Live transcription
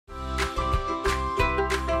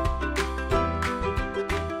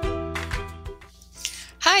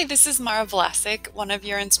Hi, this is Mara Vlasic, one of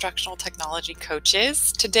your instructional technology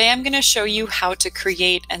coaches. Today I'm going to show you how to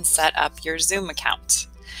create and set up your Zoom account.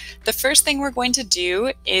 The first thing we're going to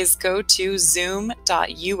do is go to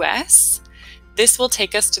zoom.us. This will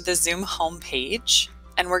take us to the Zoom homepage,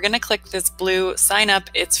 and we're going to click this blue Sign Up,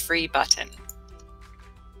 It's Free button.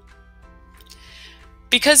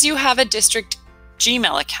 Because you have a district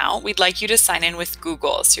Gmail account, we'd like you to sign in with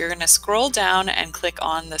Google. So you're going to scroll down and click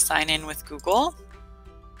on the Sign In with Google.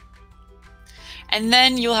 And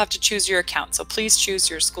then you'll have to choose your account. So please choose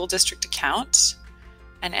your school district account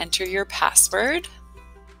and enter your password.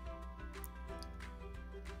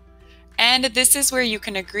 And this is where you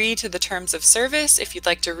can agree to the terms of service. If you'd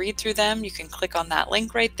like to read through them, you can click on that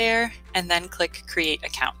link right there and then click Create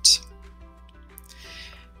Account.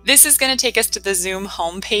 This is going to take us to the Zoom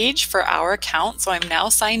homepage for our account. So I'm now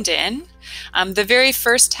signed in. The very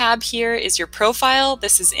first tab here is your profile.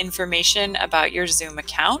 This is information about your Zoom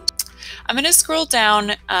account. I'm going to scroll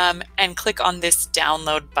down and click on this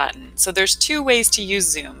download button. So there's two ways to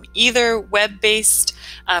use Zoom, either web-based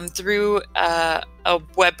through a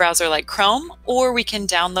web browser like Chrome, or we can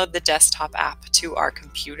download the desktop app to our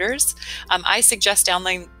computers. I suggest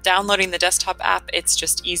downloading the desktop app. It's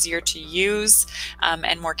just easier to use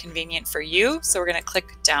and more convenient for you. So we're going to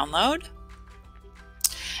click download.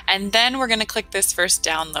 And then we're going to click this first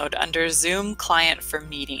download under Zoom Client for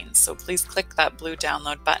Meetings. So please click that blue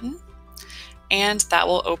download button, and that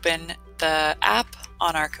will open the app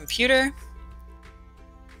on our computer.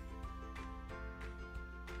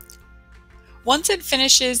 Once it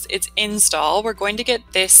finishes its install, we're going to get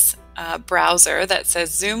this browser that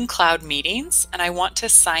says Zoom Cloud Meetings, and I want to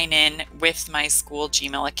sign in with my school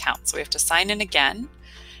Gmail account. So we have to sign in again,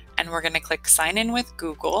 and we're going to click Sign In with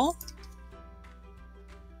Google.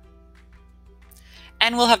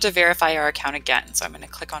 And we'll have to verify our account again. So I'm going to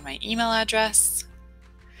click on my email address.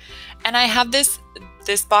 And I have this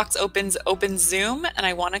box opens Open Zoom, and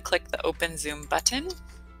I want to click the Open Zoom button.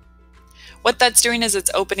 What that's doing is it's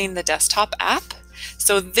opening the desktop app.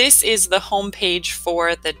 So this is the home page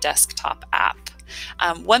for the desktop app.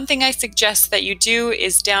 One thing I suggest that you do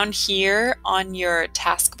is down here on your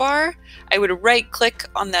taskbar, I would right click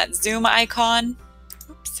on that Zoom icon.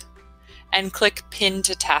 And click Pin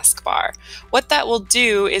to Taskbar. What that will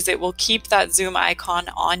do is it will keep that Zoom icon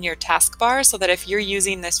on your taskbar so that if you're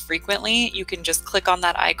using this frequently, you can just click on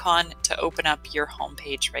that icon to open up your home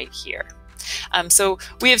page right here. So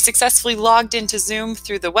we have successfully logged into Zoom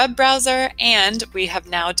through the web browser, and we have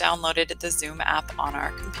now downloaded the Zoom app on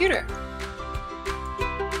our computer.